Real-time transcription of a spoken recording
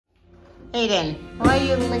Aiden, why are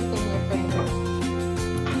you licking your finger?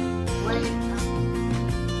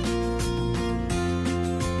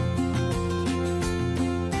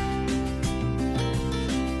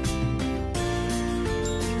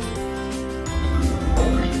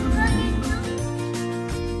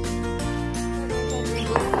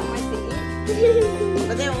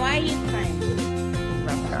 But then why are you crying?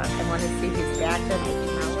 I want to see his reaction.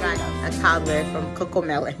 I cannot a toddler from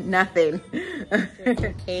Cocomelon. Nothing.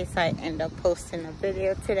 In case I end up posting a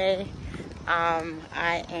video today,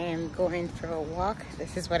 I am going for a walk.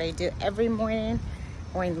 This is what I do every morning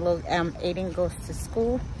when Aiden goes to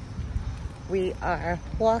school. We are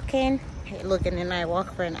walking. Logan and I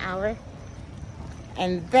walk for an hour.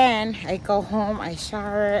 And then I go home, I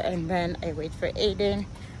shower, and then I wait for Aiden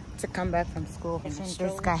to come back from school. And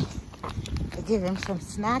this guy, I give him some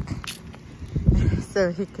snack so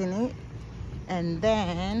he can eat, and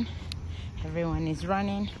then everyone is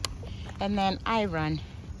running, and then I run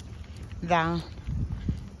down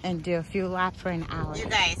and do a few laps for an hour. You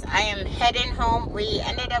guys, I am heading home. We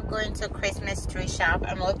ended up going to a Christmas tree shop.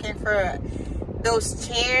 I'm looking for those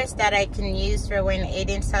chairs that I can use for when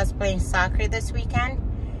Aiden starts playing soccer this weekend,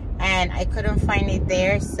 and I couldn't find it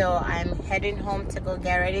there, so I'm heading home to go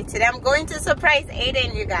get ready. Today I'm going to surprise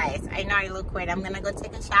Aiden, you guys. I know I look weird. I'm gonna go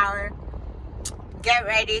take a shower, get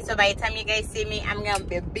ready, so by the time you guys see me, I'm gonna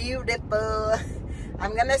be beautiful.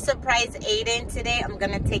 I'm gonna surprise Aiden today. I'm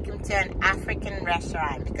gonna take him to an African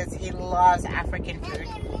restaurant because he loves African food.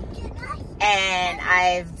 And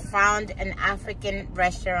I've found an African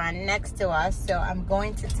restaurant next to us, so I'm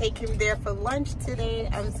going to take him there for lunch today.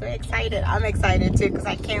 I'm so excited. I'm excited too because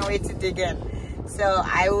I can't wait to dig in. So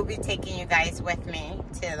I will be taking you guys with me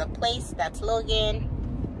to the place. That's Logan.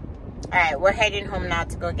 All right, we're heading home now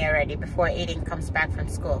to go get ready before Aiden comes back from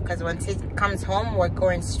school, because once he comes home, we're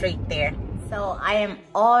going straight there. So I am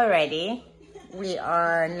all ready. We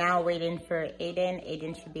are now waiting for Aiden.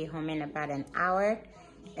 Aiden should be home in about an hour.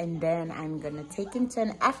 And then I'm gonna take him to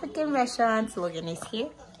an African restaurant. Logan is here.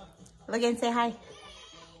 Logan, say hi.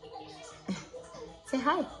 Say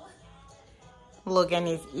hi. Logan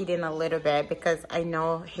is eating a little bit because I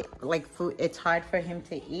know like food, it's hard for him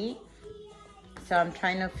to eat. So I'm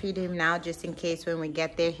trying to feed him now just in case when we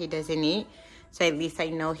get there he doesn't eat. So at least I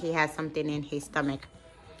know he has something in his stomach.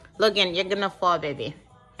 Logan, you're gonna fall, baby.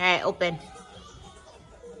 All right, open.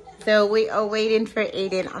 So we are waiting for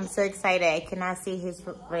Aiden. I'm so excited. I cannot see his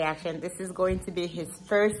reaction. This is going to be his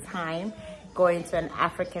first time going to an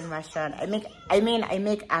African restaurant. I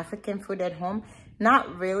make African food at home.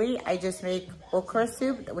 Not really. I just make okra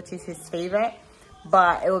soup, which is his favorite.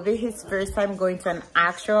 But it will be his first time going to an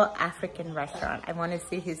actual African restaurant. I want to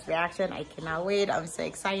see his reaction. I cannot wait. I'm so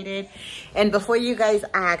excited. And before you guys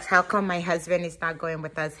ask, how come my husband is not going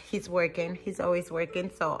with us? He's working. He's always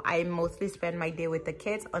working. So I mostly spend my day with the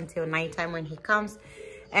kids until nighttime when he comes.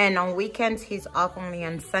 And on weekends, he's off only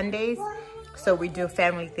on Sundays. So we do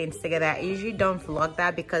family things together. I usually don't vlog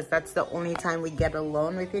that because that's the only time we get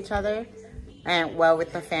alone with each other. And well,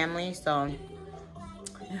 with the family, so...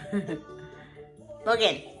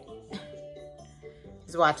 Logan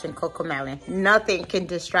is watching Cocomelon. Nothing can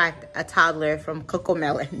distract a toddler from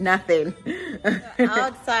Cocomelon. Nothing.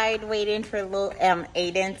 Outside waiting for little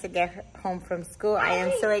Aiden to get home from school. I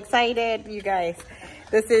am so excited, you guys.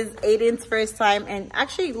 This is Aiden's first time, and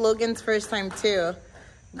actually Logan's first time too,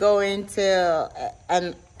 going to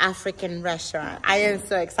an African restaurant. I am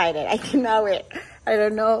so excited. I cannot wait. I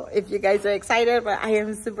don't know if you guys are excited, but I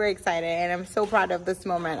am super excited, and I'm so proud of this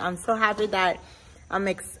moment. I'm so happy that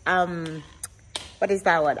what is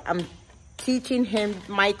that word? I'm teaching him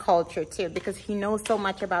my culture too, because he knows so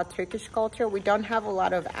much about Turkish culture. We don't have a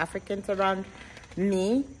lot of Africans around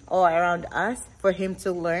me or around us for him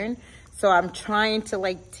to learn. So I'm trying to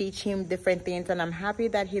like teach him different things, and I'm happy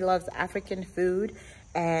that he loves African food.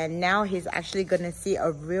 And now he's actually gonna see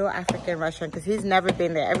a real African restaurant because he's never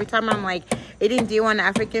been there. Every time I'm like, Aiden, do you want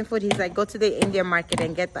African food? He's like, go to the Indian market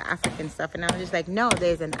and get the African stuff. And I'm just like, no,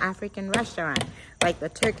 there's an African restaurant, like the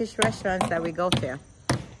Turkish restaurants that we go to.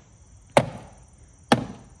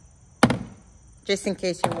 Just in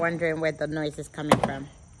case you're wondering where the noise is coming from.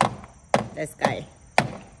 This guy.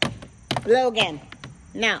 Logan,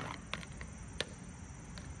 now.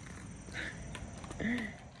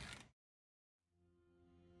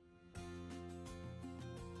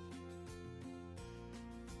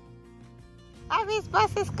 Abby's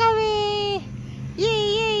bus is coming! Yay,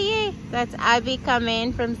 yay, yay! That's Abby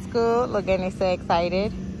coming from school. Logan is so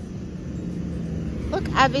excited. Look,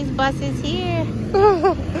 Abby's bus is here.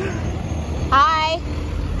 Hi.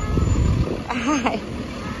 Hi.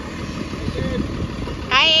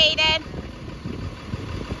 Hi, Aiden.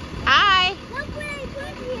 Hi.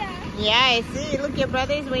 Yeah, I see. Look, your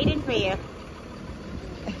brother's waiting for you.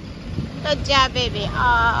 Good job, baby.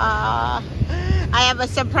 Aww. I have a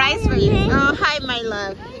surprise for you. Oh, hi, my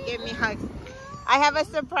love. You give me hugs. I have a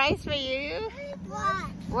surprise for you. What?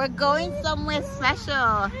 We're going somewhere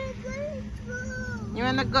special. You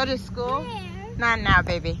want to go to school? Where? Not now,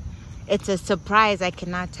 baby. It's a surprise. I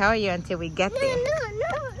cannot tell you until we get there. No.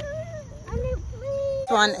 This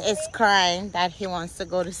one is crying that he wants to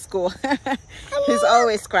go to school. He's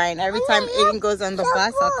always crying. Every time Aiden goes on the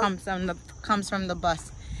bus or comes from the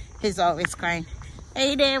bus, he's always crying.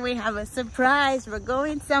 Aiden, we have a surprise. We're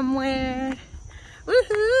going somewhere.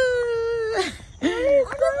 Woohoo!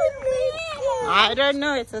 I don't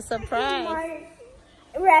know. It's a surprise.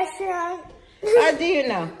 Restaurant. How do you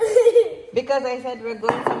know? Because I said we're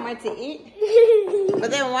going somewhere to eat?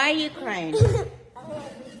 But then why are you crying?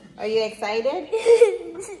 Are you excited?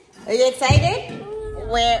 Are you excited?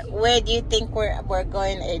 Where do you think we're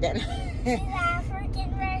going, Aiden? An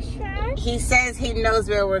African restaurant. He says he knows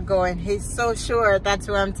where we're going. He's so sure that's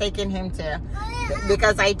where I'm taking him to.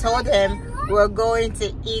 Because I told him we're going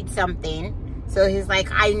to eat something. So he's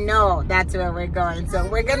like, I know that's where we're going. So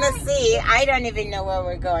we're going to see. I don't even know where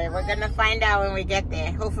we're going. We're going to find out when we get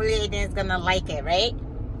there. Hopefully Aiden's going to like it, right?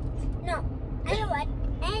 No, I don't want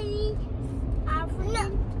any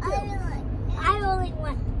African. I only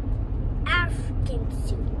want African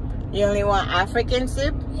soup. You only want African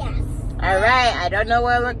soup? Yes. All right. I don't know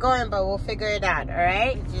where we're going, but we'll figure it out. All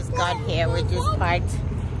right? We just got here. We just parked.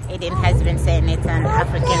 Aiden has been saying it's an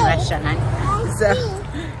African restaurant. So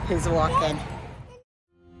he's walking.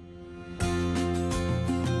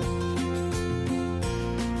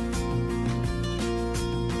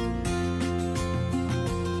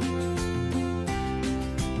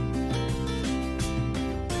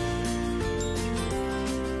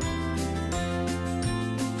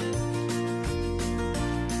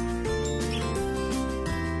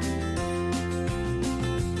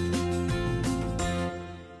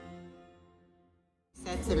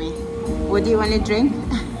 To me, what do you want to drink?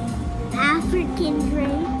 African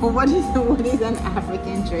drink. Well, what is an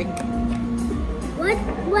African drink?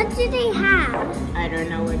 What do they have? I don't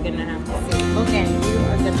know. We're gonna have to see. Okay, you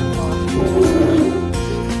are gonna go.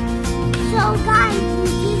 So guys, we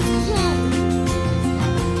keep change.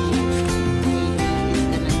 He's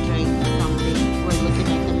gonna drink something. We're looking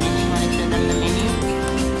at the menu. Want to show them the menu?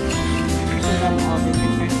 Show them all the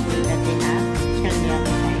different food that they have. Turn the other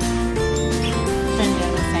side.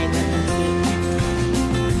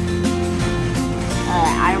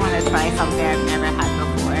 I want to try something I've never had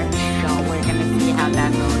before, so we're gonna see how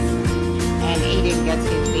that goes. And Aiden gets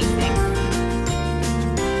his tasting.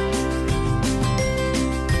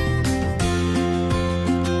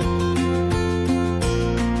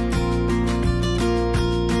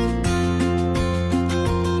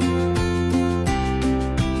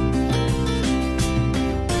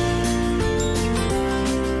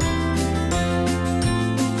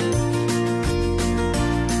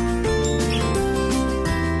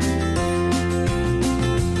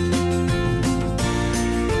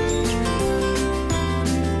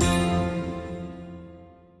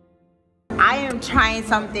 Trying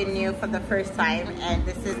something new for the first time, and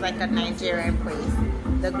this is like a Nigerian place.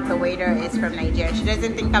 The waiter is from Nigeria. She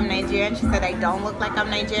doesn't think I'm Nigerian. She said I don't look like I'm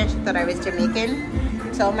Nigerian. She thought I was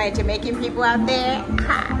Jamaican. So my Jamaican people out there,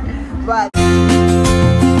 but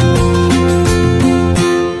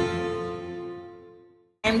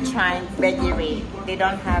I'm trying begiri. They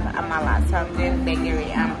don't have amala, so I'm doing begiri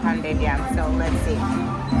and pounded yam. So let's see.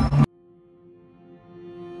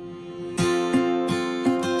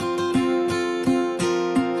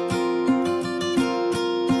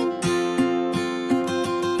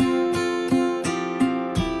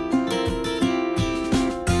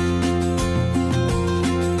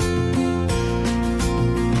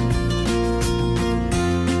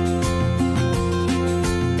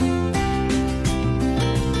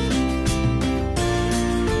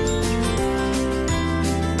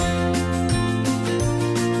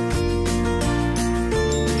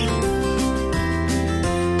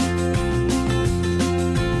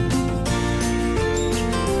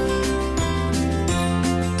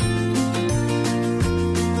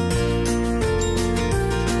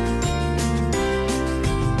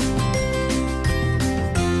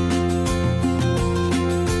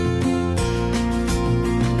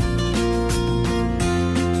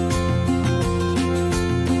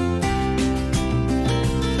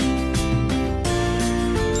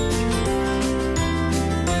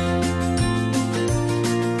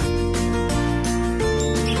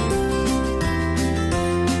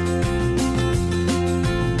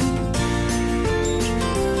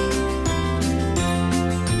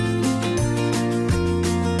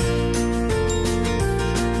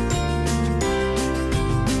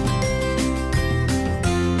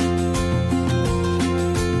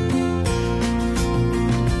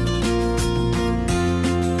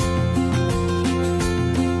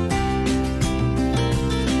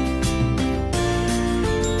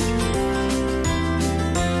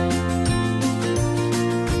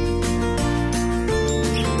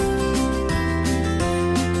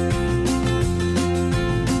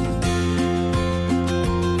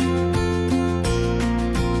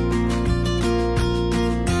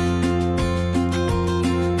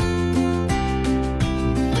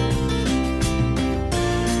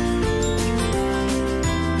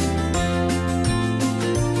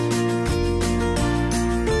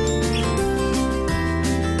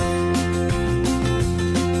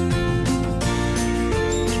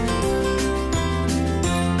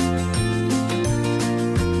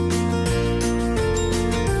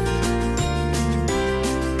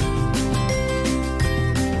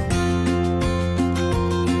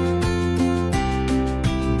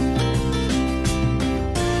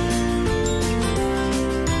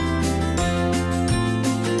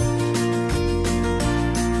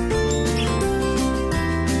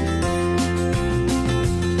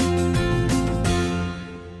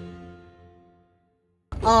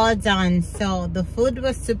 all done. So the food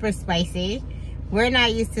was super spicy. We're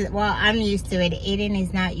not used to, well, I'm used to it. Aiden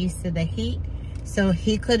is not used to the heat. So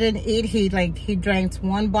he couldn't eat. He drank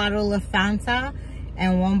 1 bottle of Fanta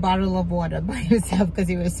and 1 bottle of water by himself because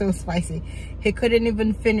it was so spicy. He couldn't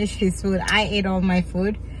even finish his food. I ate all my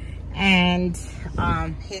food, and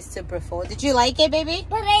he's super full. Did you like it, baby?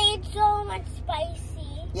 But I ate so much spicy.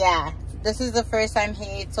 Yeah, this is the first time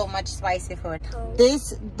he ate so much spicy food.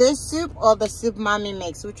 This soup or the soup mommy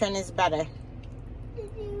makes, which one is better?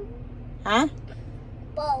 Huh?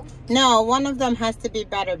 Both. No, one of them has to be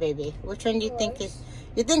better, baby. Which one do you think is?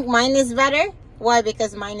 You think mine is better? Why?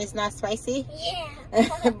 Because mine is not spicy? Yeah.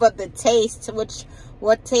 But the taste,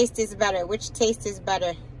 what taste is better? Which taste is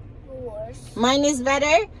better? Worse. Mine is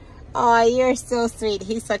better? Oh, you're so sweet.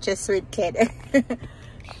 He's such a sweet kid. I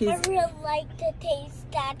really like the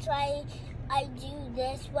taste. That's why I do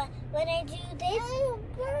this. When I do this,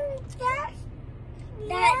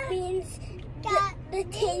 that means that the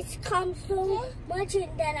taste comes so much, and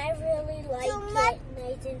then I really like it.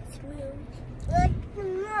 Nice and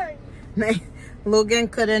smooth. Logan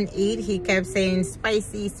couldn't eat. He kept saying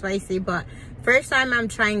spicy, spicy. But first time I'm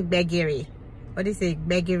trying begiri. What is it?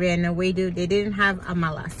 Begiri and Ewedu. They didn't have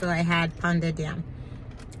amala, so I had pounded yam.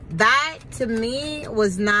 That to me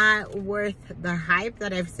was not worth the hype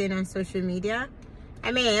that I've seen on social media.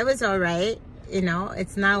 I mean, it was all right. You know,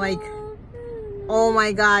 it's not like, oh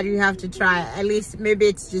my God, you have to try it. At least maybe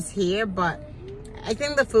it's just here, but I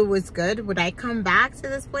think the food was good. Would I come back to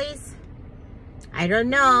this place? I don't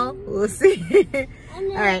know. We'll see.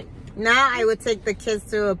 All right. Now I will take the kids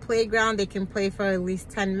to a playground. They can play for at least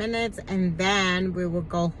 10 minutes, and then we will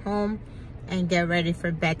go home and get ready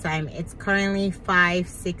for bedtime. It's currently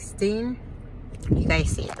 5:16. You guys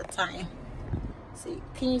see the time? See,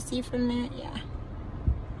 can you see from there? Yeah.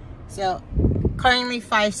 So currently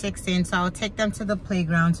 5:16. So I'll take them to the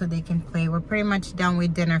playground so they can play. We're pretty much done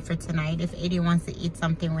with dinner for tonight. If Eddie wants to eat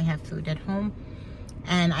something, we have food at home.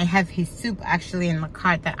 And I have his soup actually in the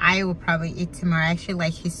cart that I will probably eat tomorrow. I actually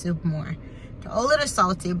like his soup more. A little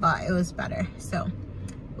salty, but it was better. So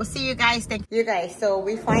we'll see you guys. Thank you guys. So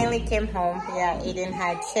we finally came home. Yeah, Aiden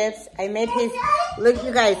had chips. I made his, look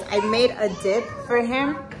you guys, I made a dip for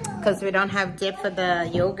him because we don't have dip for the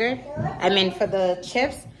yogurt. I mean for the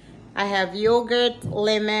chips. I have yogurt,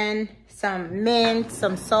 lemon, some mint,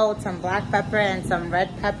 some salt, some black pepper, and some red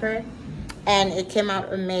pepper. And it came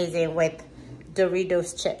out amazing with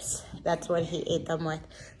Doritos chips. That's what he ate them with.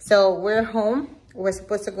 So we're home. We're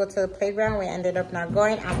supposed to go to the playground. We ended up not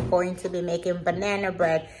going. I'm going to be making banana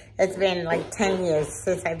bread. It's been like 10 years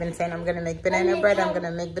since I've been saying I'm gonna make banana bread. I'm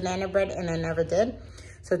gonna make banana bread, and I never did.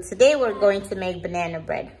 So today we're going to make banana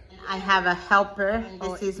bread. I have a helper.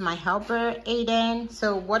 This is my helper, Aiden.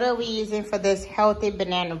 So what are we using for this healthy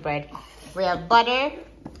banana bread? We have butter.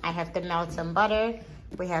 I have to melt some butter.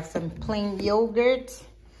 We have some plain yogurt.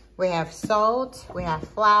 We have salt, we have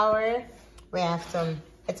flour, we have some,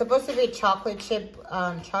 it's supposed to be chocolate chip,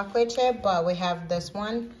 but we have this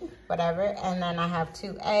one, whatever. And then I have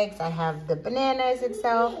 2 eggs. I have the bananas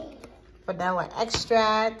itself, vanilla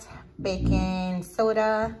extract, baking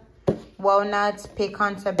soda, walnuts.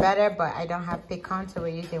 Pecans are better, but I don't have pecans, so we're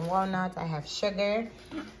using walnuts. I have sugar,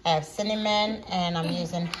 I have cinnamon, and I'm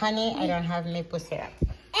using honey. I don't have maple syrup.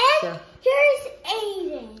 And here's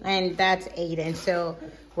Aiden. And that's Aiden. So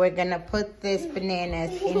we're gonna put this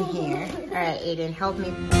bananas in here. All right, Aiden, help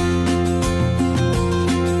me.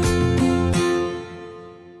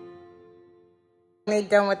 We're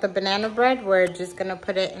done with the banana bread. We're just gonna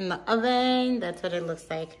put it in the oven. That's what it looks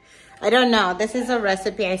like. I don't know. This is a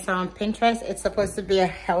recipe I saw on Pinterest. It's supposed to be a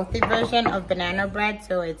healthy version of banana bread.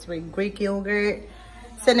 So it's with Greek yogurt,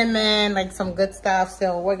 cinnamon, like some good stuff.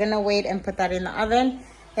 So we're gonna wait and put that in the oven.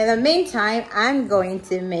 In the meantime, I'm going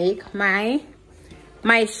to make my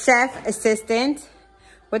chef assistant.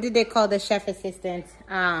 What did they call the chef assistant?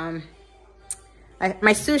 My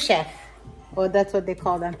sous chef. Oh, that's what they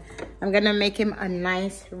call them. I'm gonna make him a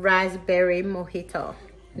nice raspberry mojito.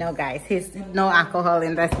 No, guys, he's no alcohol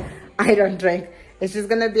in this. I don't drink. It's just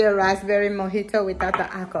gonna be a raspberry mojito without the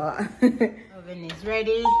alcohol. Oven is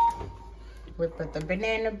ready. We put the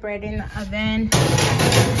banana bread in the oven.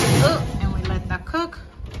 Oh, and we let that cook.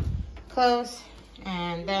 Close,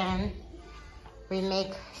 and then we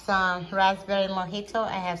make some raspberry mojito.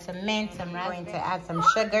 I have some mint, some raspberry. I'm going to add some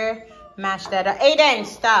sugar, mash that up. Aiden,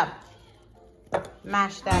 stop.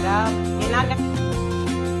 Mash that up. You're not gonna...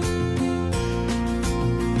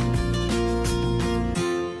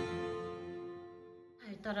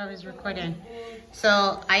 I thought I was recording.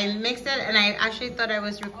 So I mixed it, and I actually thought I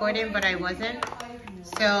was recording, but I wasn't.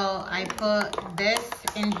 So I put this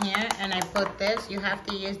in here and I put this. You have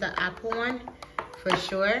to use the apple one for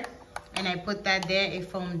sure. And I put that there. It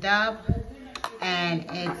foamed up and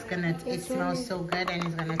it smells so good and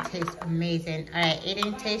it's gonna taste amazing. All right,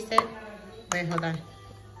 Aiden, taste it. Wait, hold on.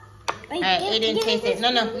 All right, Aiden, taste it.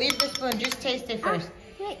 No, leave the spoon. Just taste it first.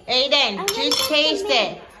 Aiden, just taste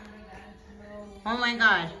it. Oh my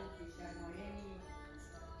God.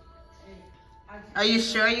 Are you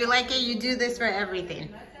sure you like it? You do this for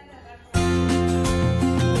everything.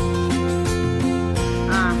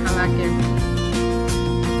 Ah, I like it.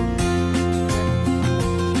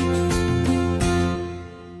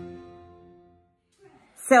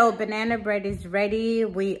 So banana bread is ready.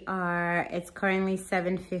 It's currently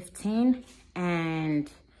 7:15 and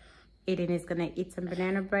Aiden is gonna eat some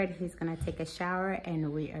banana bread. He's gonna take a shower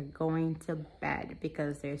and we are going to bed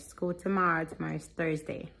because there's school tomorrow. Tomorrow is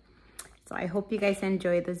Thursday. So I hope you guys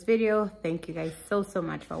enjoyed this video. Thank you guys so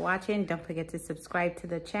much for watching. Don't forget to subscribe to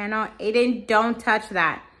the channel. Aiden, don't touch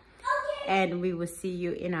that. Okay. And we will see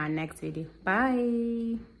you in our next video.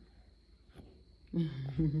 Bye.